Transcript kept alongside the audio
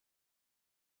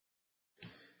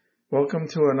Welcome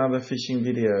to another fishing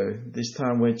video. This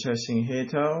time we're chasing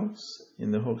hairtails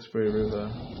in the Hawkesbury River.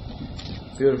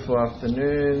 Beautiful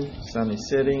afternoon, sun is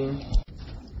setting.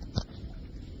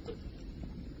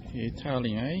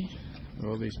 Hairtailing, eh?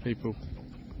 All these people,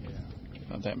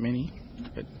 not that many,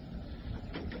 but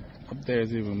up there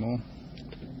is even more.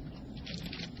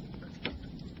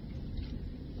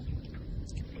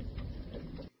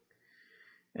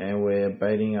 And we're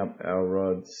baiting up our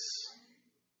rods.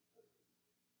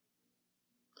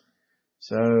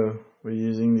 So we're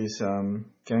using this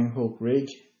gang hook rig,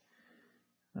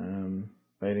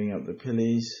 baiting up the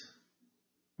pillies,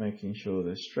 making sure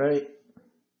they're straight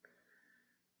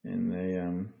and they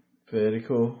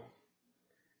vertical,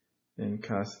 then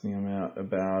casting them out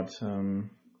about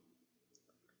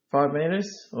 5 meters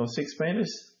or 6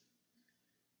 meters,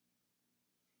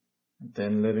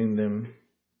 then letting them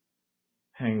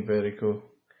hang vertical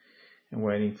and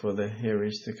waiting for the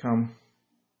hairies to come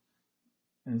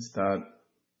and start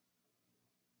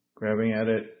grabbing at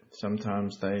it.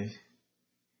 Sometimes they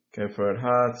go for it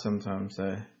hard, sometimes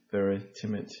they're very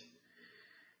timid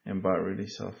and bite really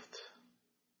soft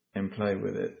and play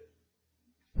with it.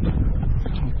 A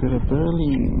bit of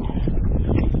burling.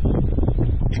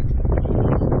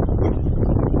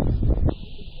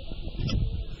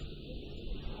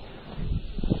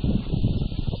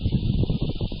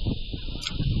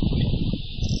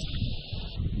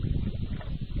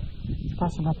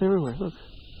 Passing up everywhere, look.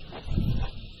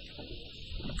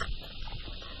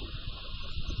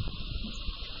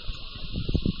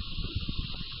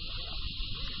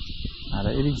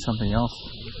 They're eating something else.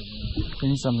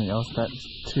 Eating something else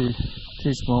that's too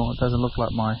small. It doesn't look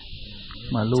like my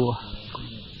lure.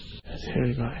 That's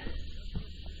hairy bite.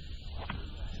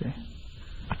 See?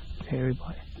 Hairy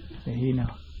bite. They're here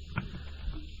now.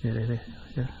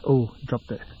 There. Oh, he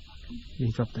dropped it.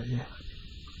 He dropped it, yeah.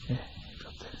 Yeah, he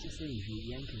dropped it.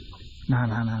 No.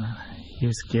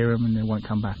 He'll scare him and they won't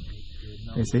come back.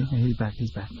 You see? He's back.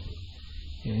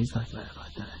 Yeah, he's like that.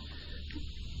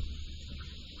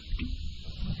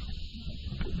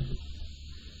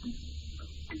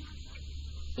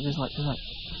 Just like.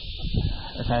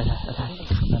 Okay.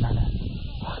 No.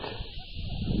 Fuck.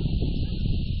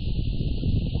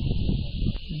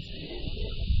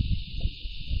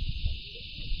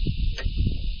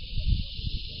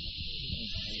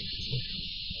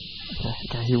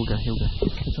 Okay, here we go.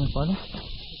 Which one's final?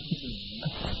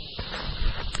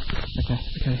 Okay.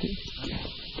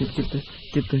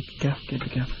 Get the gaff.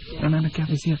 No, gaff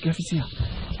is here.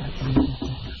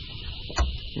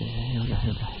 Yeah, here we go.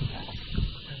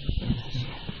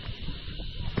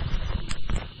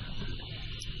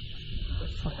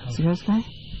 See how it's going?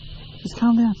 Just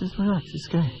calm down, just relax, just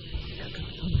go. Yeah,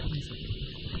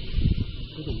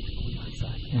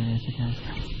 it's okay.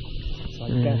 So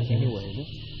you got it anyway, is it?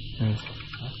 Yes.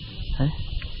 Hey?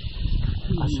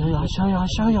 I'll show you.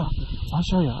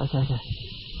 Okay.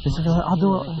 It's okay, I'll do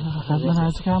it. Okay, no,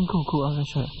 it's okay, I'm cool. I'll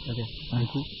show you. Okay. I'm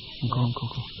cool.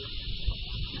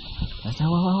 Okay,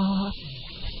 wait.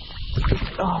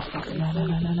 Oh, fuck. No.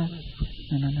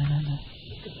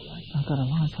 I've got a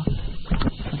line, fuck.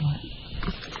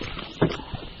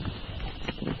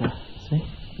 See?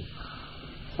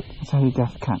 That's how you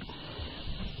gaff a cat.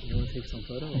 You want to take some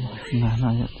photo? No,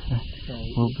 not yet.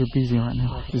 We're busy right now.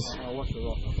 I'll watch the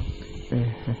rock.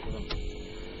 Yeah.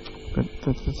 But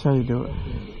that's how you do it.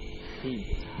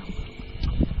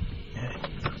 Yeah.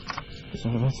 So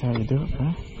that's how you do it,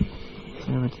 bro. That's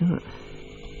how we do it.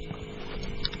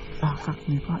 Oh, fuck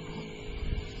me, bite.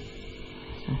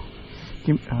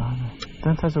 Give me, no.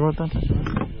 Don't touch the rod.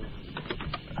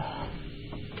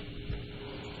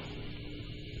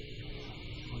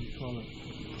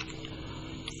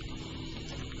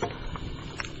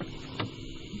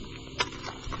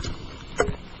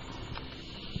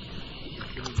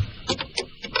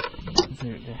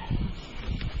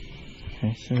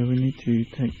 Okay, so we need to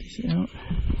take this out.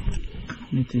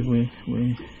 Need to weigh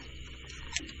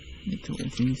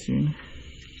things soon.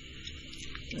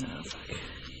 Oh, fuck.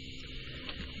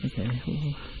 Okay,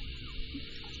 we'll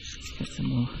get some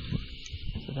more.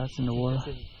 So that's in the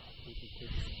water.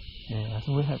 Yeah, I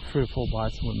think we had 3 or 4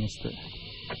 bites and we missed it.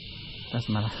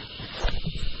 Doesn't matter.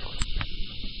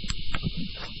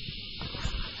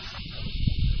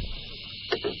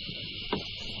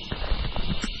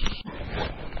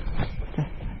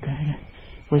 Okay.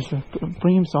 Where's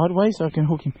bring him sideways so I can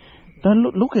hook him. Don't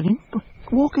look at him.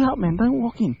 Walk out, man. Don't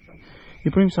walk in.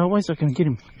 You bring him sideways so I can get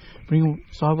him. Bring him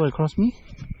sideways across me.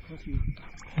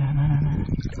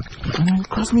 No.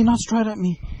 Cross me, not straight at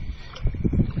me.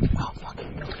 Oh, fuck.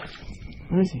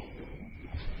 Where is he?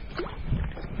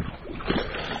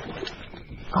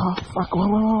 Oh fuck,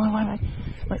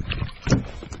 wait.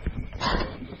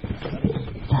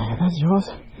 Okay, that's yours.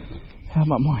 How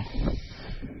about mine?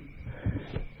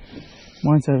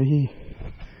 Mine's over here.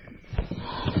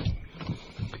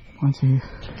 Mine's here.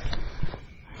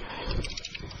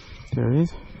 There it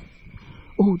is.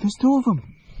 Oh, there's two of them.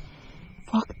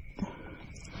 Fuck.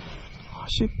 Oh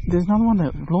shit, there's another one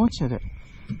that launched at it.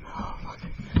 Oh fuck.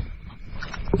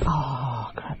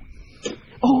 Oh crap.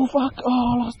 Oh fuck,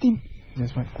 oh I lost him.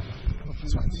 Just wait.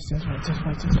 Just wait.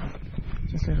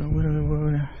 Just let it,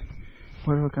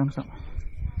 whatever comes up.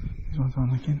 This one's on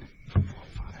again. Wait.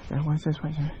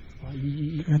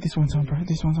 Yeah, this one's on, bro.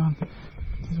 This one's on.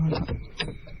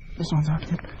 This one's on.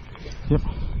 Yep.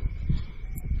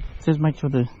 Just make sure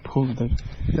the pull is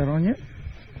that on yet?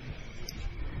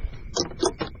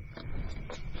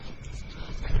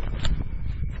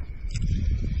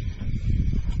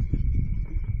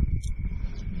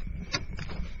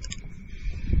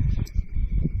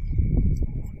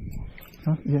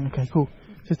 Huh? Yeah, okay, cool.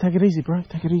 Just take it easy, bro.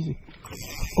 Take it easy.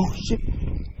 Oh shit.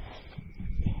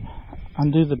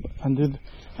 Undo the.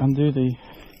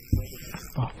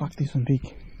 Oh fuck, this one's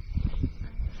big.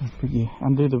 Yeah,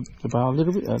 undo the bar a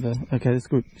little bit. Okay, that's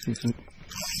good.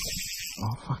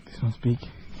 Oh fuck, this one's big.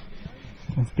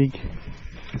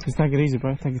 Just take it easy,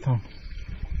 bro. Take your time.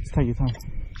 Just take your time.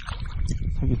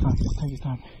 Okay,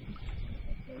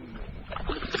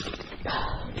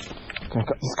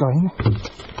 got this guy in.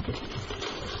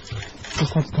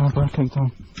 Just take your time, bro. Take your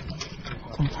time.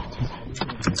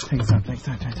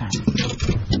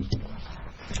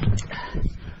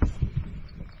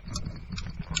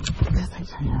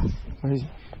 Where is he?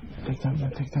 Take time. Wait.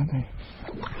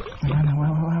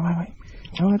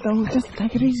 No, just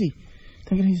take it easy.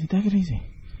 You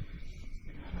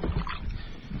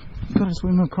gotta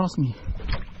swim across me.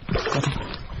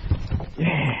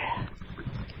 Yeah.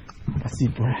 That's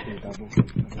it, bro.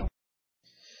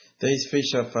 These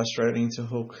fish are frustrating to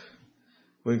hook.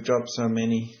 We've dropped so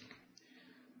many.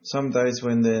 Some days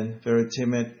when they're very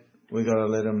timid, we gotta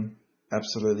let them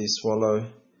absolutely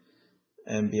swallow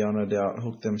and beyond a doubt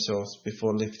hook themselves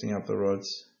before lifting up the rods.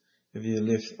 If you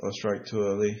lift or strike too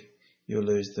early, you'll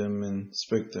lose them and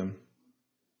spook them.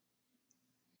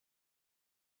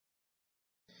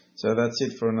 So that's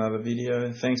it for another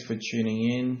video. Thanks for tuning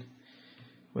in.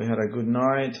 We had a good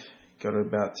night. Got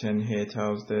about 10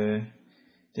 hairtails there.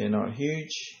 They're not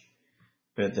huge,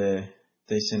 but they're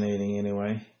decent eating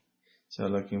anyway. So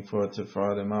looking forward to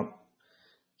fry them up,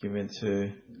 give it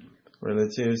to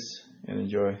relatives and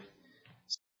enjoy.